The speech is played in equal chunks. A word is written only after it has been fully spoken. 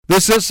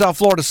This is South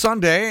Florida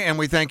Sunday, and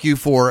we thank you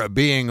for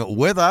being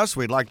with us.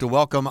 We'd like to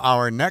welcome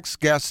our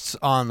next guests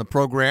on the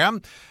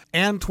program.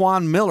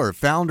 Antoine Miller,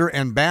 founder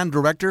and band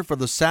director for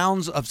the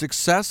Sounds of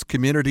Success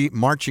Community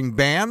Marching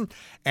Band,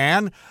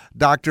 and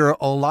Dr.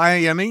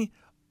 Olayemi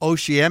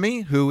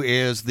Oshiemi, who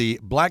is the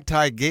Black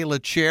Tie Gala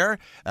chair.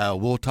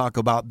 We'll talk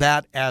about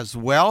that as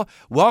well.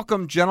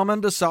 Welcome,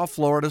 gentlemen, to South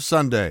Florida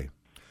Sunday.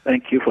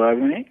 Thank you for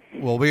having me.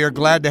 Well, we are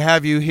glad to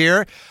have you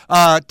here.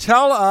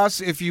 Tell us,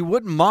 if you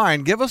wouldn't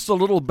mind, give us a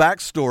little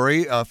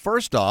backstory,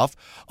 first off,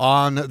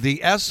 on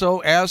the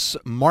SOS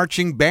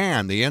Marching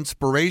Band, the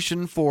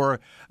inspiration for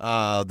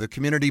the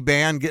community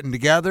band getting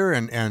together,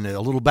 and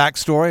a little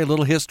backstory, a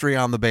little history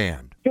on the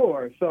band.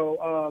 Sure.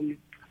 So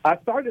I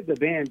started the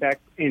band back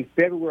in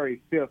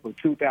February 5th of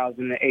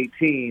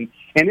 2018,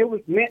 and it was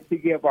meant to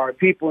give our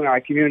people in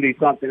our community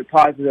something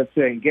positive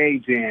to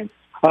engage in.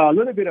 A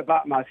little bit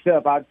about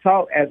myself. I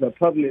taught as a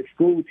public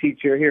school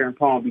teacher here in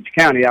Palm Beach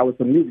County. I was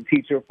a music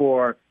teacher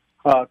for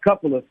a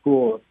couple of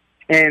schools.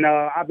 And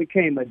I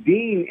became a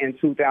dean in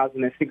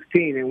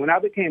 2016. And when I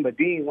became a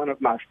dean, one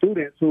of my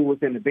students who was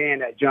in the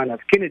band at John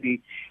F.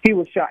 Kennedy, he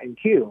was shot and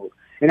killed.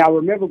 And I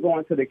remember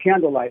going to the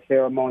candlelight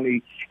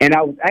ceremony, and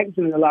I was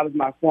asking a lot of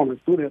my former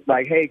students,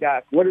 like, hey,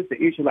 guys, what is the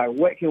issue? Like,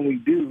 what can we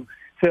do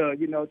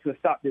to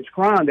stop this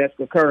crime that's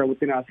occurring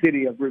within our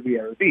city of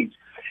Riviera Beach?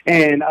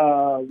 And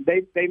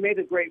they made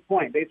a great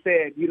point. They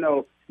said,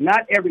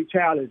 not every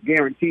child is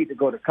guaranteed to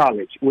go to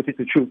college, which is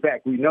a true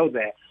fact. We know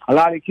that. A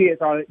lot of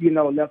kids are,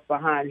 left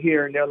behind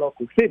here in their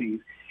local cities.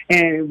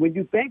 And when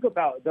you think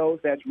about those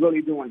that's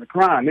really doing the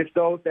crime, it's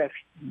those that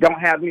don't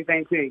have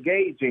anything to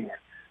engage in.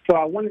 So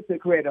I wanted to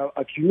create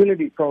a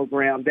community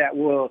program that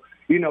will,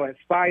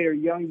 inspire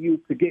young youth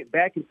to get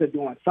back into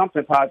doing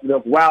something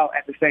positive while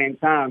at the same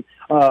time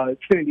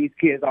sending these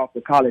kids off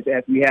to college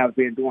as we have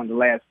been doing the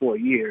last 4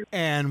 years.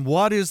 And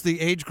what is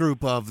the age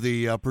group of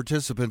the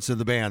participants in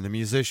the band, the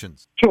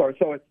musicians? Sure.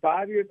 So it's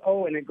 5 years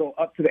old and it go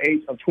up to the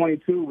age of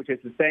 22, which is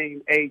the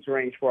same age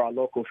range for our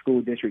local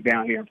school district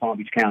down here in Palm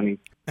Beach County.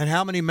 And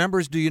how many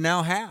members do you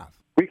now have?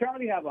 We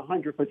currently have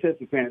 100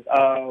 participants.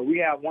 We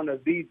have one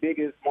of the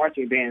biggest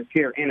marching bands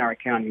here in our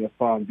county of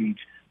Palm Beach.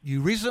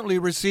 You recently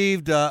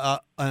received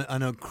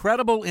an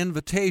incredible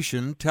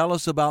invitation. Tell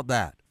us about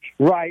that.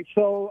 Right.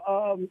 So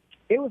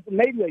it was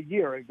maybe a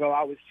year ago.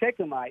 I was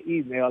checking my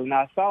email, and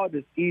I saw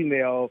this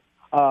email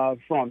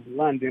from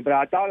London, but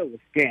I thought it was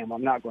a scam.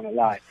 I'm not going to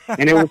lie.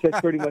 And it was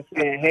just pretty much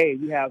saying, hey,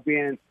 you have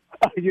been,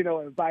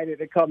 invited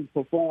to come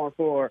perform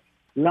for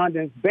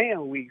London's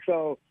Band Week.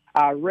 So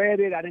I read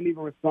it. I didn't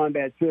even respond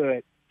back to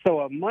it.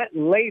 So a month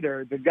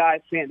later, the guy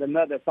sent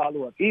another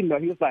follow-up email.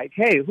 He was like,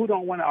 hey, who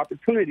don't want an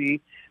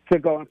opportunity to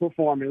go and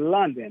perform in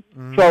London?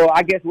 Mm-hmm. So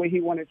I guess what he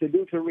wanted to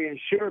do to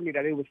reassure me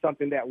that it was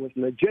something that was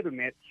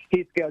legitimate,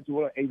 he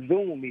scheduled a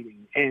Zoom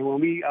meeting. And when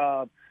we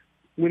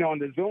went on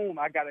the Zoom,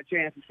 I got a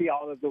chance to see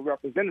all of the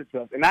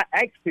representatives. And I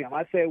asked him,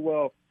 I said,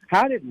 well,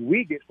 how did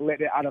we get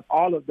selected out of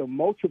all of the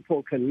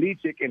multiple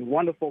collegiate and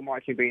wonderful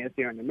marching bands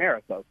here in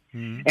America?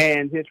 Mm-hmm.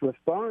 And his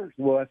response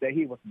was that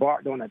he was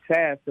embarked on a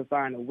task to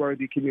find a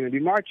worthy community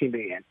marching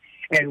band.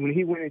 And when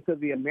he went into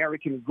the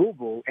American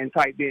Google and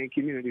typed in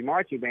community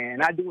marching band,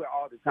 and I do it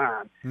all the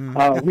time,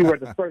 we were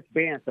the first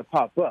band to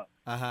pop up.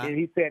 Uh-huh. And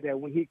he said that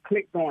when he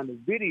clicked on the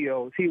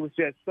videos, he was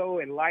just so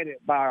enlightened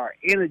by our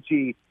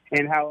energy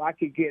and how I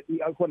could get,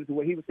 according to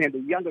what he was saying, the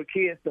younger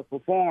kids to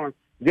perform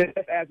just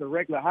as a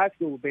regular high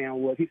school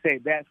band was. He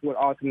said that's what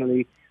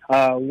ultimately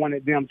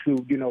wanted them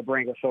to,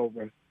 bring us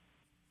over.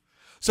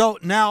 So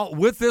now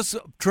with this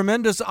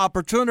tremendous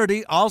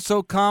opportunity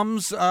also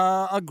comes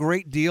a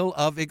great deal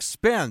of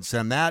expense,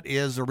 and that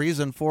is a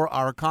reason for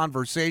our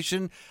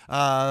conversation.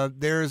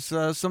 There's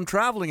some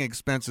traveling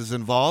expenses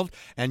involved,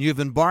 and you've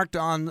embarked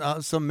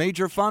on some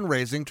major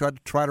fundraising to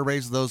try to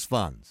raise those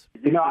funds.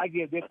 I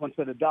give this one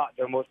to the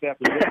doctor, most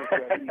definitely.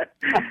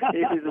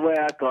 This is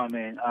where I come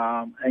in.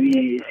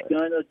 It's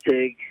going to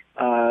take,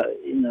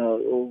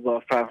 over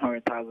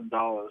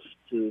 $500,000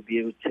 to be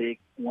able to take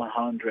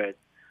 100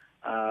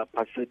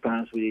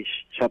 participants with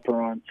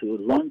chaperone to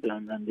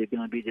London, and they're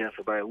going to be there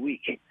for about a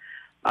week.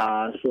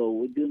 So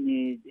we do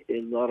need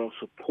a lot of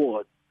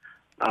support.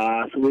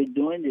 So we're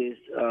doing this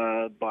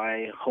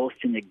by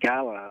hosting a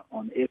gala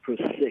on April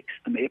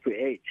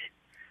 8th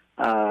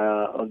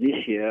of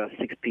this year,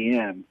 6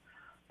 p.m.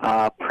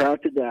 Prior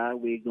to that,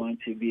 we're going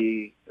to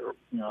be,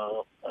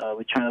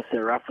 we're trying to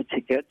sell raffle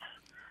tickets,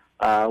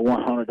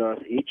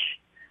 $100 each.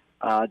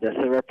 There's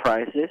several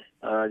prices.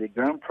 The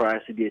grand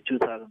prize would be a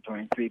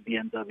 2023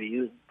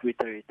 BMW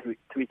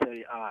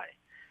 330i.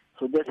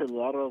 So there's a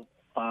lot of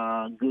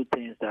good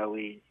things that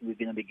we're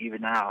going to be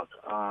giving out.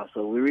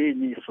 So we really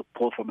need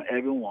support from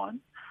everyone.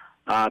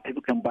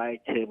 People can buy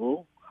a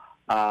table,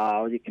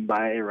 or you can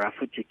buy a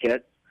raffle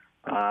ticket.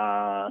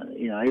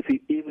 Even if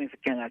you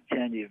can't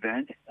attend the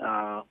event,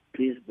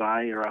 please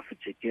buy a raffle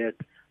ticket.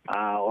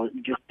 Or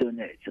just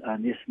donate.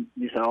 And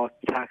these are all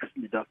tax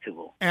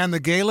deductible. And the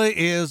gala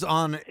is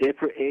on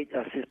April 8th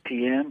at 6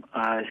 p.m.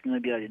 It's going to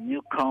be at the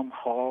Newcomb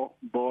Hall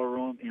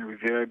Ballroom in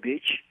Riviera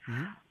Beach.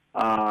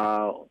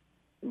 Mm-hmm.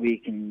 we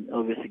can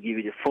obviously give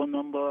you the phone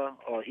number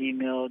or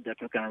email that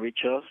you can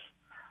reach us.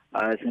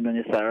 It's going to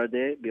be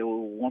Saturday. We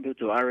will want you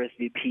to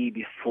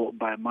RSVP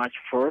by March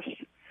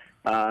 1st,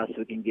 so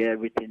we can get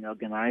everything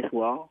organized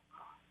well.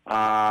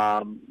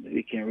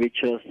 You can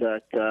reach us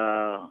at,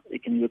 you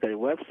can look at the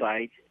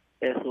website,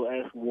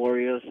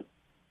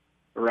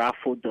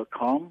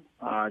 soswarriorsraffle.com.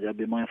 There'll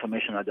be more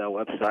information at that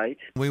website.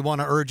 We want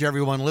to urge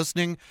everyone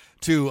listening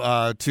to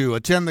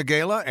attend the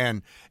gala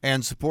and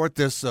support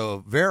this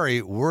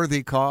very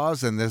worthy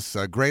cause and this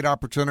great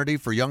opportunity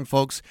for young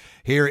folks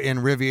here in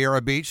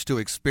Riviera Beach to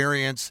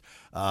experience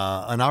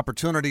an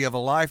opportunity of a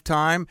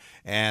lifetime,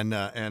 and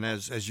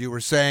as you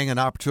were saying, an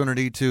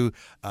opportunity to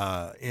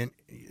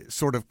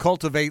sort of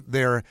cultivate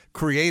their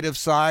creative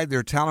side,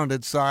 their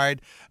talented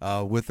side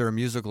with their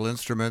musical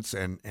instruments,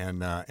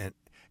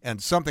 and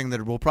something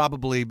that will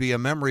probably be a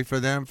memory for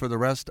them for the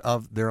rest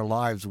of their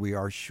lives, we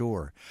are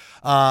sure.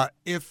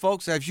 If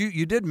folks, as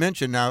you did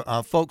mention, now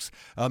folks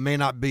may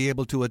not be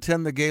able to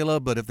attend the gala,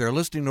 but if they're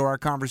listening to our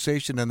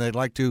conversation and they'd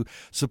like to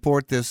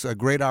support this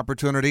great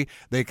opportunity,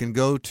 they can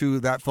go to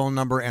that phone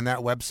number and that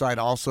website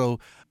also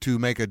to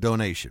make a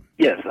donation.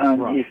 Yes,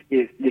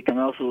 if they can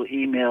also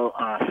email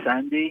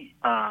Sandy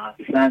at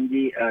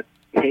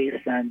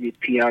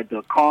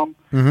heysandypr.com.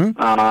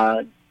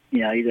 Mm-hmm.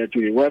 Either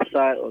through the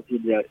website or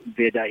via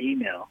that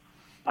email.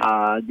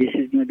 This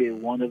is going to be a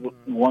wonderful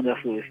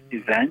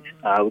event.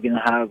 We're going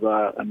to have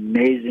an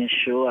amazing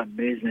show,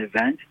 amazing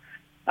event.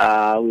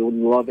 We would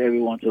love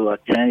everyone to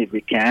attend if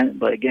we can.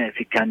 But again, if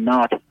you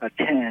cannot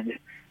attend,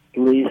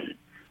 please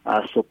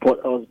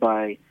support us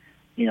by,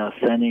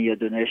 sending your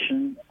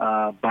donation,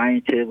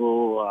 buying a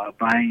table,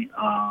 buying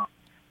a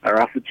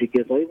raffle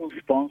ticket, or even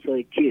sponsor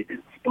a kid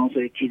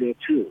or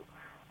two.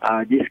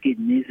 This kid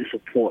needs the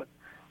support.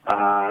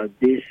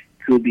 This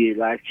could be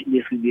a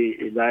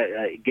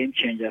game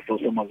changer for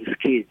some of these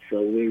kids.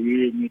 So we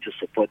really need to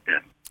support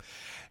them.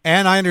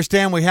 And I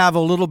understand we have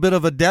a little bit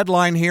of a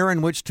deadline here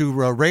in which to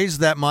raise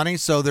that money,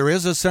 so there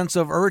is a sense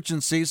of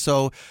urgency.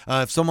 So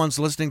if someone's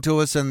listening to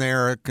us and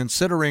they're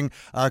considering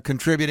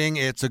contributing,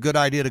 it's a good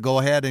idea to go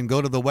ahead and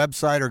go to the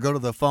website or go to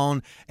the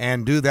phone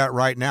and do that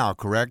right now,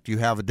 correct? You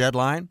have a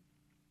deadline?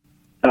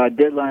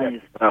 Deadline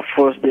is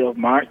first day of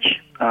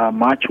March,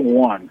 March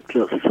 1.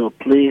 So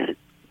please,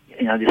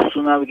 the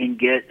sooner we can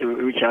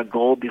reach our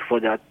goal before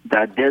that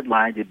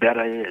deadline, the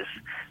better it is.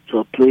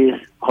 So please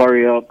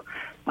hurry up.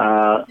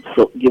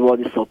 So give all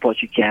the support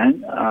you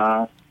can.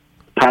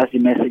 Pass the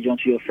message on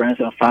to your friends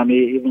and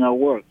family, even at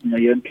work.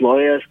 Your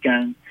employers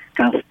can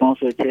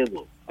sponsor a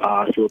table.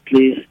 So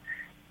please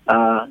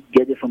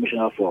get the information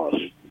out for us.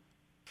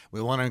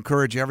 We want to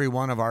encourage every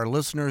one of our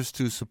listeners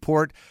to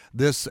support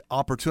this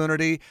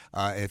opportunity.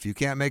 If you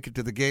can't make it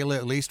to the gala,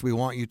 at least we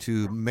want you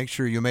to make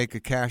sure you make a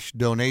cash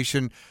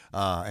donation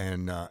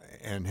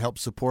and help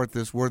support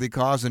this worthy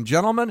cause. And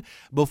gentlemen,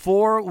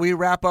 before we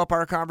wrap up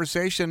our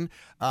conversation,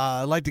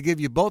 I'd like to give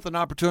you both an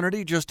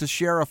opportunity just to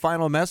share a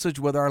final message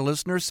with our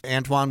listeners.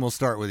 Antoine, we'll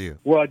start with you.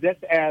 Well,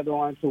 just to add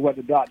on to what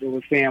the doctor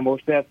was saying,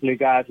 most definitely,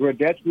 guys, we're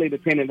desperately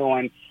dependent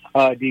on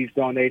these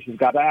donations.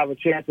 God, I have a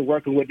chance of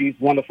working with these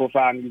wonderful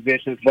fine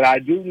musicians, but I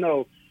do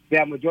know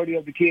that majority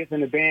of the kids in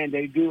the band,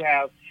 they do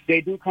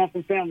come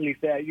from families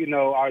that,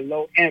 are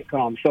low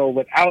income. So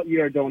without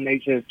your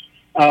donations,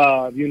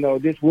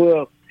 this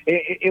will,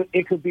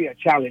 it could be a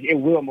challenge. It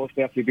will most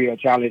definitely be a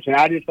challenge. And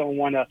I just don't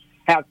want to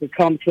have to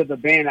come to the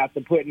band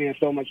after putting in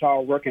so much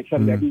hard work and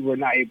something that we were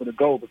not able to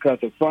go because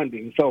of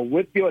funding. So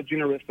with your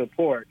generous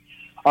support,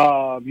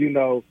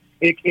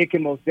 it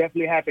can most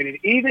definitely happen. And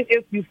even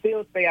if you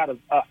still stay out of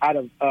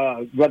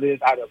whether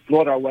it's out of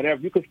Florida or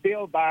whatever, you can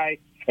still buy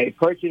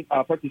purchase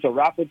a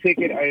raffle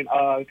ticket, and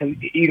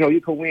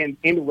you can win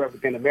anywhere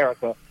within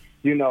America.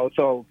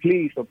 So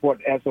please support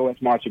the SOS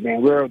Marching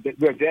Band. We're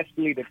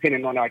desperately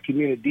dependent on our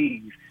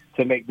communities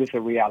to make this a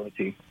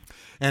reality.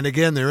 And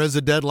again, there is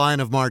a deadline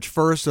of March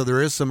 1st, so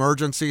there is some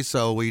urgency.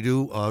 So we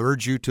do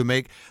urge you to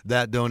make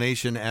that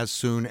donation as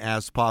soon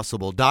as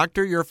possible.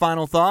 Doctor, your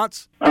final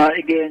thoughts?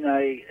 Again,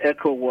 I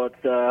echo what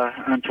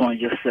Antoine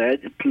just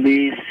said.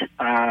 Please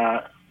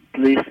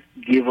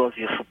give us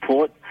your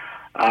support.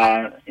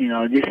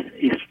 This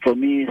is, for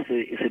me,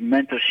 it's a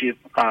mentorship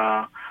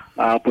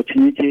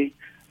opportunity.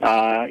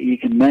 You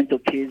can mentor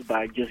kids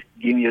by just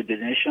giving your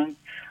donation.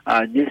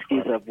 These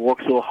kids have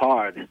worked so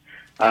hard.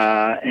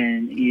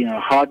 And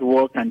hard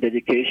work and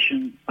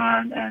dedication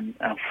and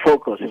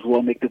focus is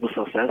what makes people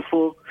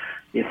successful.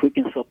 If we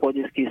can support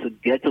these kids to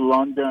get to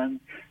London,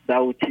 that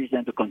will teach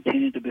them to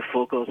continue to be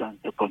focused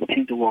and to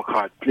continue to work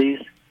hard.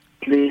 Please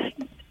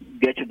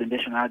get your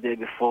donation out there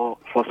before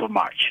 1st of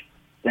March.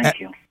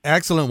 Thank you.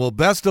 Excellent. Well,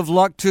 best of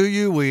luck to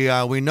you.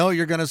 We know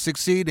you're going to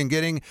succeed in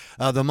getting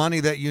the money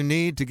that you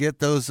need to get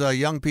those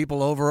young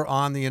people over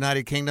on the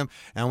United Kingdom.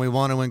 And we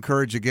want to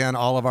encourage, again,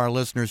 all of our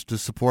listeners to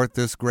support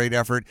this great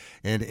effort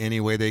in any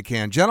way they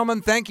can.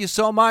 Gentlemen, thank you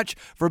so much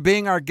for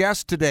being our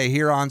guest today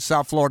here on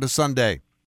South Florida Sunday.